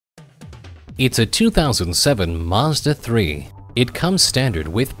It's a 2007 Mazda 3. It comes standard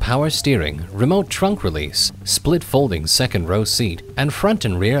with power steering, remote trunk release, split folding second row seat, and front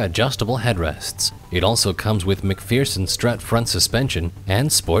and rear adjustable headrests. It also comes with McPherson strut front suspension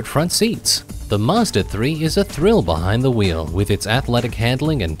and sport front seats. The Mazda 3 is a thrill behind the wheel with its athletic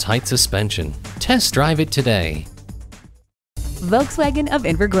handling and tight suspension. Test drive it today. Volkswagen of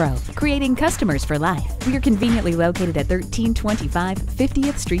Inver Grove, creating customers for life. We are conveniently located at 1325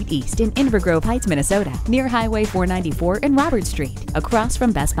 50th Street East in Inver-Grove-Heights, Minnesota, near Highway 494 and Robert Street, across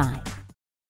from Best Buy.